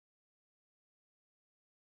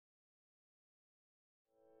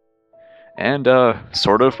And,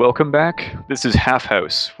 sort of welcome back. This is Half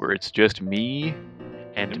House, where it's just me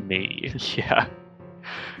and me. Yeah.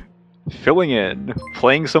 Filling in,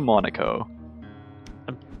 playing some Monaco.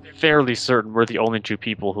 I'm fairly certain we're the only two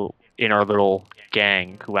people who, in our little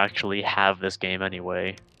gang, who actually have this game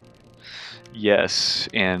anyway. Yes,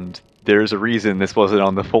 and there's a reason this wasn't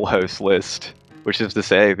on the Full House list, which is to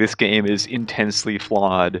say, this game is intensely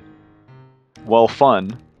flawed. While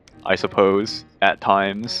fun, I suppose, at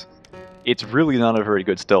times, it's really not a very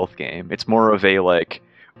good stealth game. It's more of a, like,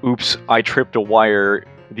 oops, I tripped a wire,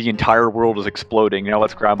 the entire world is exploding, now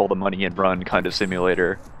let's grab all the money and run kind of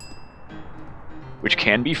simulator. Which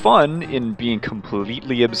can be fun in being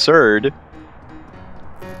completely absurd.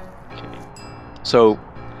 Okay. So,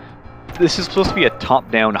 this is supposed to be a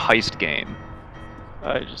top-down heist game.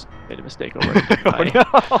 I just made a mistake already.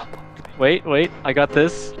 Oh, no. Wait, I got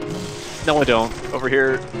this. No, I don't. Over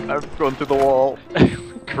here, I'm going through the wall.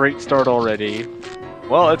 Great start already.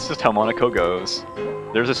 Well, that's just how Monaco goes.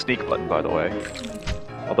 There's a sneak button, by the way.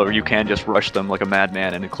 Although you can just rush them like a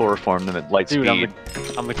madman and chloroform them at light Dude, speed.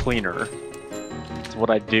 I'm the cleaner. That's what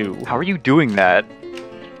I do. How are you doing that?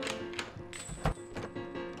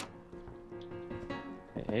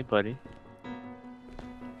 Hey, buddy.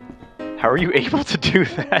 How are you able to do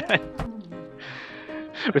that?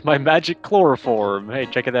 With my magic chloroform. Hey,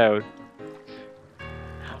 check it out.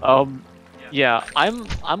 Yeah, I'm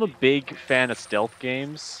a big fan of stealth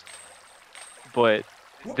games, but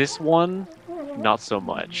this one, not so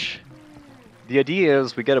much. The idea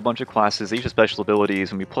is we get a bunch of classes, each with special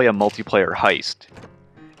abilities, and we play a multiplayer heist.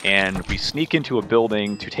 And we sneak into a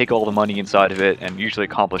building to take all the money inside of it and usually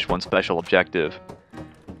accomplish one special objective.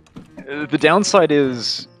 The downside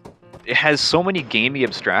is it has so many gamey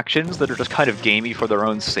abstractions that are just kind of gamey for their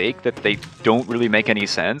own sake that they don't really make any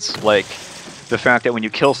sense. Like the fact that when you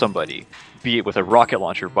kill somebody, be it with a rocket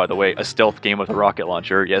launcher, by the way, a stealth game with a rocket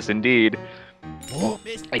launcher, yes indeed.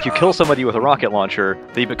 If you kill somebody with a rocket launcher,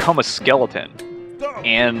 they become a skeleton.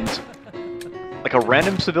 And like a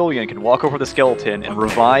random civilian can walk over the skeleton and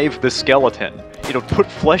revive the skeleton. It'll put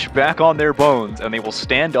flesh back on their bones, and they will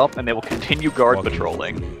stand up and they will continue guard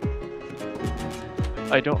patrolling.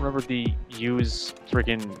 I don't remember the use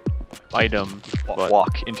friggin' item. But...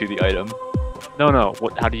 Walk into the item. No.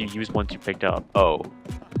 How do you use ones you picked up? Oh,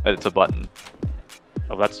 it's a button.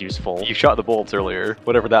 Oh, that's useful. You shot the bullets earlier,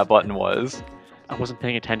 whatever that button was. I wasn't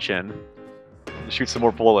paying attention. Shoot some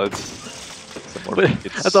more bullets.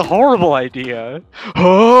 That's a horrible idea.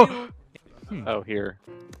 Oh, here.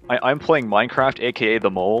 I'm playing Minecraft, aka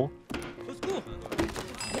the Mole.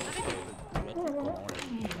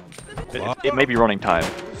 It may be running time.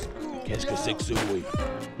 Yes,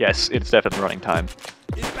 it's definitely running time.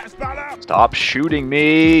 Stop shooting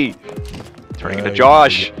me! Turning into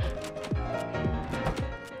Josh!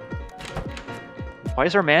 Why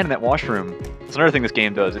is there a man in that washroom? That's another thing this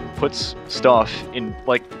game does. It puts stuff in,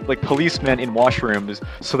 like policemen in washrooms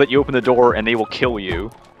so that you open the door and they will kill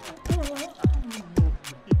you.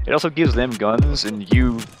 It also gives them guns and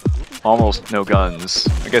you almost no guns.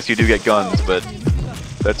 I guess you do get guns, but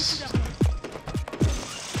that's...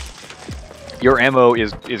 Your ammo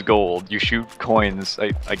is gold. You shoot coins,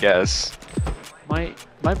 I guess. My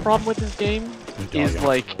problem with this game is,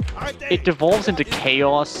 like, it devolves into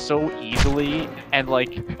chaos so easily, and,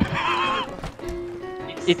 like,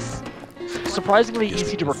 it's surprisingly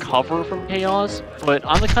easy to recover from chaos, but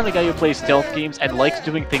I'm the kind of guy who plays stealth games and likes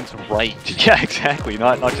doing things right. Yeah, exactly.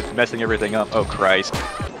 Not just messing everything up. Oh, Christ.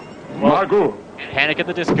 Well, Panic at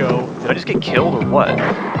the Disco. Did I just get killed or what?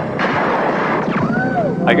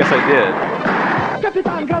 I guess I did.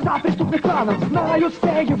 Капитан гроза преступных кланов, знают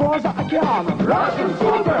все его за океаном. Russian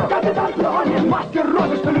Super! Капитан Пронин, мастер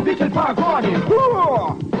розыска, любитель погони.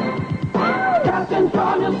 Капитан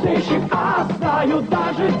Пронин, сыщик, а знают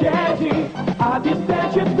даже дети.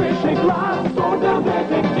 Обеспечит высший класс,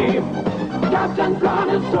 супер-детектив. Капитан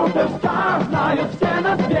Пронин, суперстар, знают все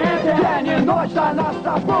на свете. День и ночь за нас с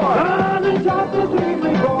тобой. Он идет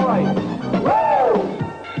незримый бой.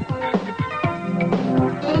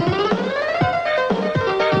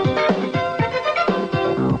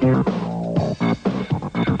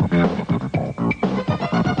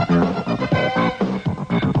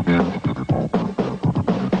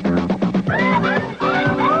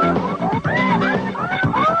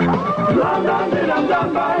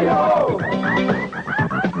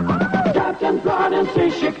 Капитан Пронин,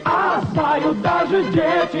 сыщик, а знают даже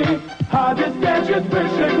дети. Обеспечит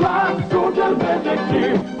высший класс,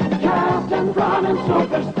 супер-детектив. Капитан Пронин,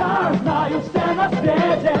 суперстар, знают все на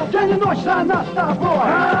свете. День и ночь за нас с тобой.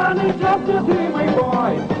 Он идет незримый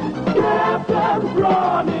бой. Капитан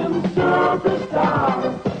Пронин, суперстар.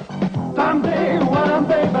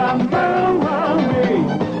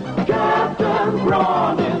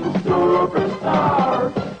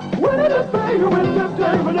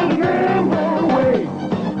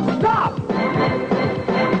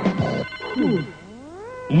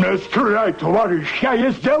 Не стреляй, товарищ, я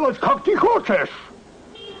ей сделать, как ты хочешь.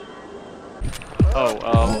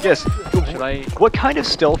 Yes. Should I? What kind of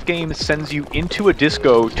stealth game sends you into a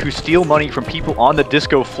disco to steal money from people on the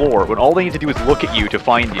disco floor when all they need to do is look at you to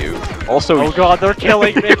find you? Also, Oh god, they're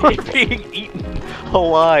killing me! you're being eaten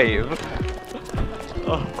alive.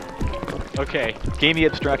 Oh. Okay. Gamey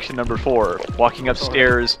abstraction number 4. Walking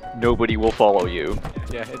upstairs, nobody will follow you.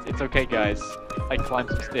 Yeah, it's okay, guys. I climbed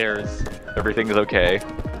some stairs. Everything is okay.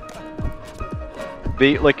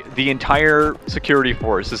 The entire security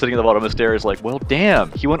force is sitting at the bottom of the stairs like, well,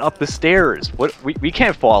 damn, he went up the stairs. What? We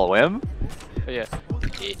can't follow him. But yeah,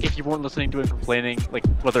 if you weren't listening to him complaining, like,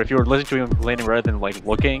 if you were listening to him complaining rather than, like,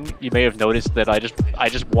 looking, you may have noticed that I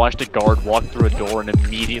just watched a guard walk through a door and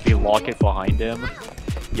immediately lock it behind him.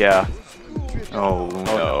 Yeah. Oh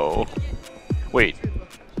no. Wait.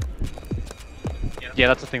 Yeah,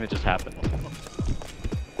 that's the thing that just happened.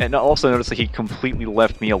 And I also noticed that he completely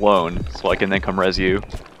left me alone, so I can then come res you.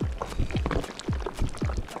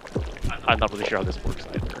 I'm not really sure how this works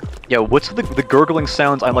either. Yeah, what's the gurgling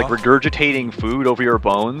sounds? I'm like regurgitating food over your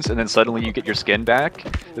bones, and then suddenly you get your skin back?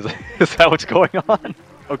 Is that what's going on?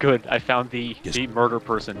 Oh good, I found the murder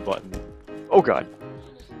person button. Oh god.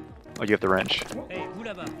 Oh, you have the wrench.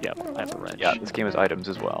 Yep, I have the wrench. Yeah, this game has items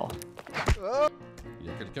as well.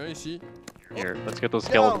 Here, let's get those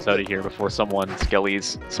skeletons out of here before someone...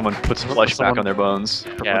 Someone puts flesh back on their bones.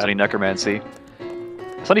 Performs any necromancy.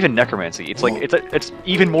 It's not even necromancy. It's like it's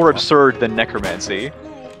even more absurd than necromancy.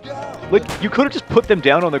 Like, you could have just put them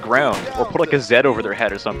down on the ground or put like a Z over their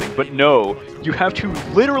head or something, but no, you have to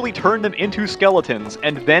literally turn them into skeletons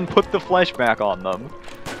and then put the flesh back on them.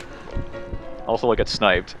 Also, I get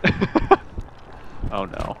sniped. Oh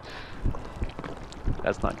no,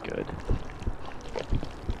 that's not good.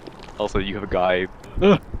 Also, you have a guy.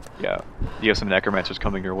 Yeah, you have some necromancers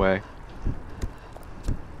coming your way.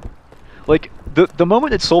 Like, the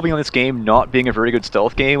moment that sold me on this game not being a very good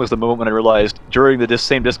stealth game was the moment when I realized during the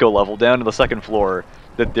same disco level down to the second floor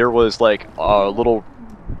that there was like a little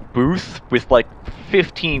booth with like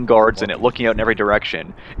 15 guards in it looking out in every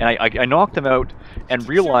direction, and I knocked them out and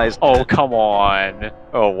realized. Oh come on!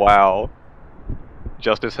 Oh wow!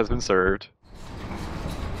 Justice has been served.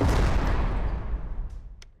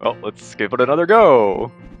 Well, let's give it another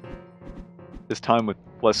go. This time with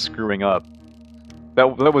less screwing up.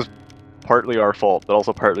 That was partly our fault, but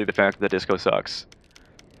also partly the fact that the disco sucks.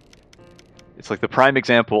 It's like the prime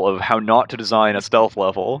example of how not to design a stealth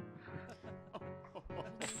level.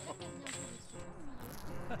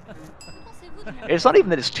 It's not even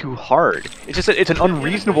that it's too hard. It's just that it's an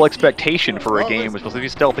unreasonable expectation for a game we're supposed to be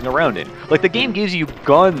stealthing around in. Like, the game gives you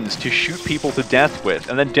guns to shoot people to death with,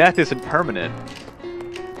 and then death isn't permanent.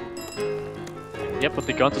 Yep, but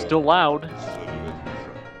the guns are still loud.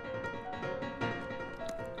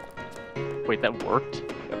 Wait, that worked?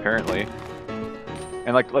 Apparently.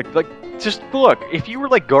 And like, just look, if you were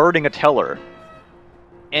like guarding a teller,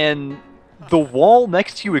 and the wall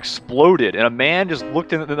next to you exploded, and a man just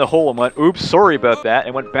looked in the hole and went, oops, sorry about that,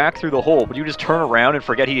 and went back through the hole, but you just turn around and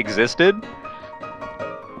forget he existed?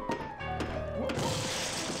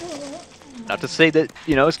 Not to say that,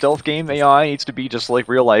 you know, stealth game AI needs to be just like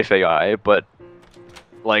real life AI, but,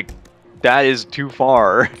 like, that is too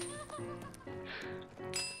far.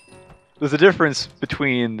 There's a difference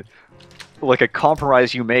between, like, a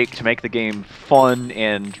compromise you make to make the game fun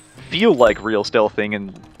and feel like real stealthing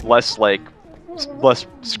and less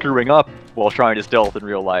screwing up while trying to stealth in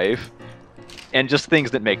real life, and just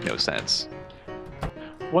things that make no sense.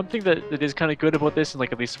 One thing that is kind of good about this, and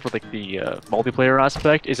like at least for like the multiplayer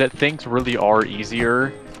aspect, is that things really are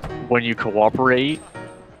easier when you cooperate,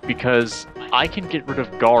 because I can get rid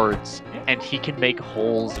of guards and he can make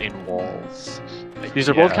holes in walls. These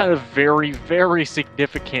are both kind of very, very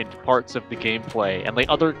significant parts of the gameplay, and like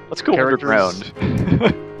other characters,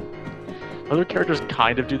 other characters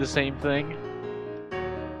kind of do the same thing,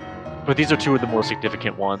 but these are two of the more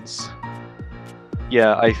significant ones.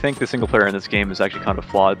 Yeah, I think the single player in this game is actually kind of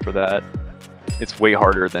flawed for that. It's way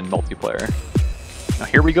harder than multiplayer. Now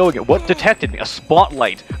here we go again. What detected me? A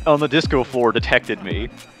spotlight on the disco floor detected me.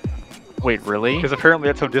 Wait, really? Because apparently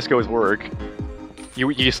that's how discos work.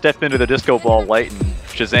 You step into the disco ball light and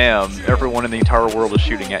Shazam, everyone in the entire world is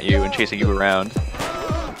shooting at you and chasing you around.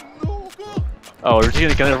 Oh, we're just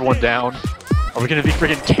gonna gun everyone down? Are we gonna be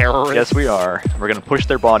freaking terrorists? Yes, we are. We're gonna push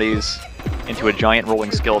their bodies into a giant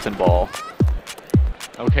rolling skeleton ball.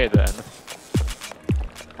 Okay then.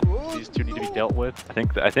 These two need to be dealt with.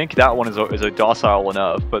 I think that one is a docile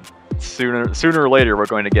enough, but sooner or later we're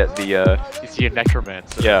going to get the. You see a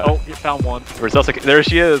necromancer. Yeah. Oh, you found one. There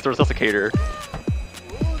she is. The resuscitator.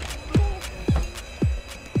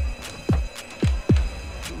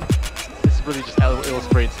 really just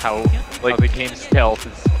illustrates how the game's stealth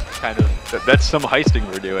is kind of... That's some heisting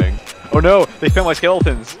we're doing. Oh no, they found my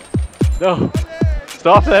skeletons. No!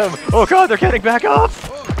 Stop them! Oh god, they're getting back up!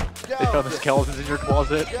 They found the skeletons in your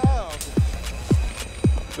closet.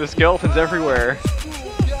 There's skeletons everywhere.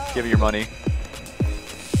 Give me your money.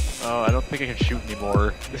 Oh, I don't think I can shoot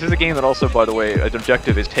anymore. This is a game that also, by the way, an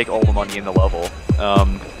objective is take all the money in the level.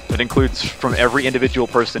 It includes from every individual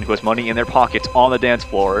person who has money in their pockets on the dance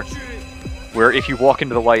floor, where if you walk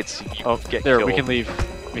into the lights, you get there, killed. we can leave.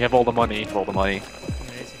 We have all the money. All the money.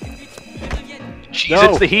 Jeez, No!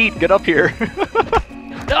 it's the heat! Get up here!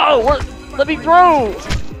 No! Let me through!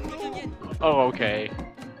 Oh, okay.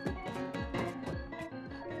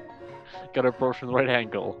 Gotta approach from the right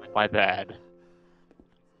angle. My bad.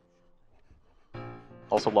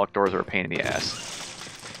 Also, locked doors are a pain in the ass.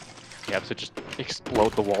 Yeah, so just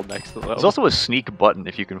explode the wall next to them. There's also a sneak button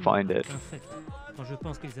if you can find it.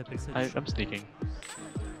 I'm sneaking.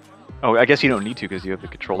 Oh, I guess you don't need to because you have the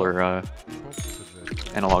controller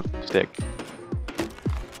analog stick.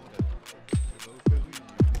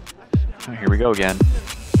 Oh, here we go again.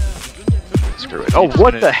 Screw it. Oh,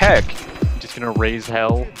 what the heck? Just gonna raise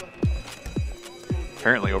hell.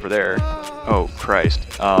 Apparently over there. Oh, Christ.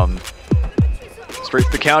 Straight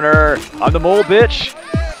to the counter. I'm the mole, bitch.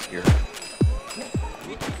 Here.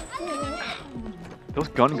 Those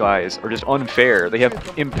gun guys are just unfair. They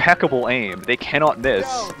have impeccable aim. They cannot miss.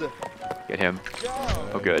 Get him.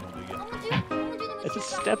 Oh, good. I just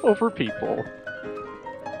step over people.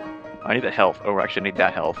 I need that health. Oh, actually, I need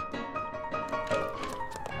that health.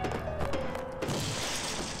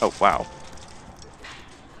 Oh, wow.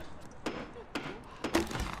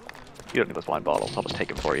 You don't need those wine bottles. I'll just take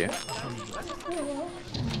them for you.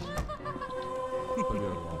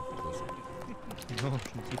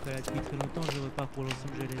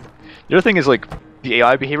 The other thing is, like, the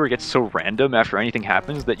AI behavior gets so random after anything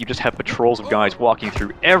happens that you just have patrols of guys walking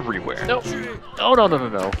through everywhere. No. Oh, no, no, no,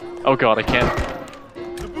 no. Oh god, I can't.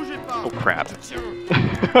 Oh, crap.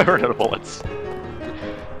 I ran out of bullets.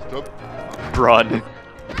 Run.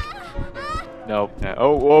 No. Yeah.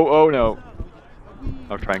 Oh, no.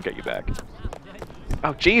 I'll try and get you back.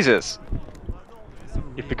 Oh, Jesus!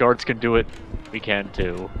 If the guards can do it, we can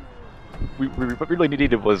too. What we really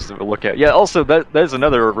needed was to look at. Yeah, also, that's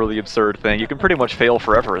another really absurd thing. You can pretty much fail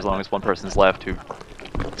forever as long as one person's left to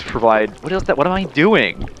provide... What am I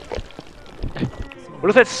doing? What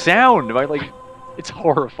does that sound? Am I, like... It's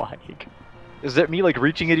horrifying. Is that me, like,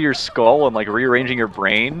 reaching into your skull and, like, rearranging your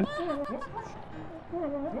brain?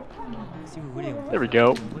 There we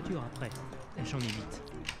go.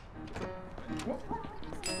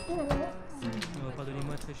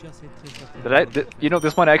 You know,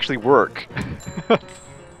 this might actually work.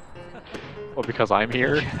 Well, because I'm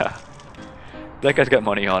here? Yeah. That guy's got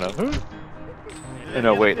money on him. Oh,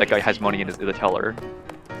 no, wait, that guy has money in the teller.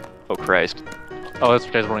 Oh, Christ. Oh, this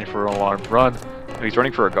guy's running for an alarm. Run! Oh, he's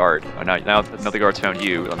running for a guard. Oh, now the guard's found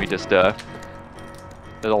you. Let me just, That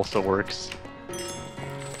also works.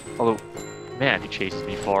 Although, man, he chased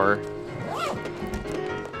me far.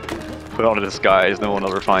 Put on a disguise, no one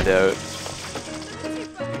will ever find out.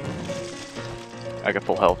 I got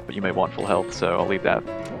full health, but you may want full health, so I'll leave that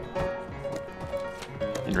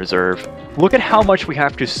in reserve. Look at how much we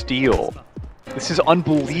have to steal. This is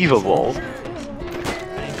unbelievable.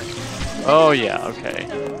 Oh yeah, okay.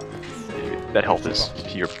 That health is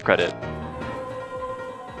to your credit.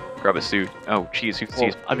 Grab a suit. Oh, geez, who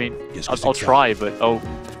sees? Well, I mean, I'll try, but oh.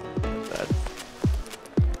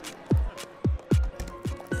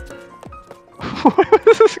 What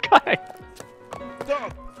is this guy?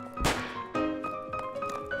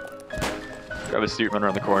 Grab a suit, run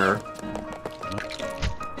around the corner.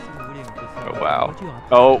 Oh wow.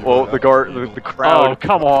 Oh, the crowd. Oh,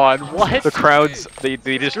 come on, what? The crowds, they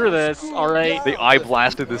just... Screw this, alright. They eye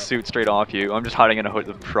blasted the suit straight off you. I'm just hiding in a hood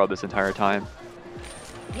of shrub this entire time.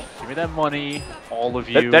 Give me that money, all of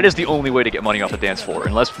you. That is the only way to get money off the dance floor,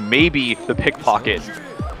 unless maybe the pickpocket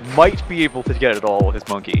might be able to get it all with his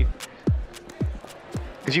monkey.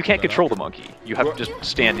 Because you can't control the monkey. You have to just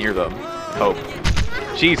stand near them. Oh.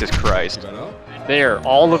 Jesus Christ. There,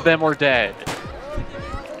 all of them are dead.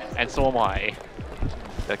 And so am I.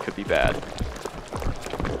 That could be bad.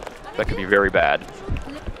 That could be very bad.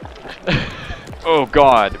 Oh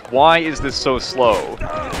god, why is this so slow?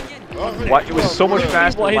 Why? It was so much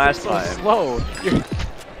faster Why last is it so time. slow?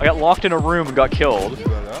 I got locked in a room and got killed.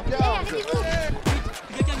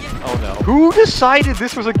 Oh no. Who decided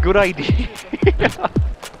this was a good idea?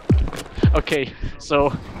 Okay,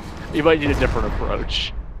 so you might need a different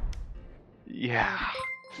approach. Yeah.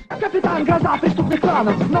 Капитан гроза преступных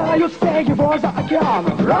кланов, знают все его за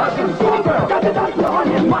океаном. Russian Super! Капитан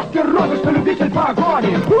Пронин, мастер розыска, любитель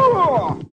погони.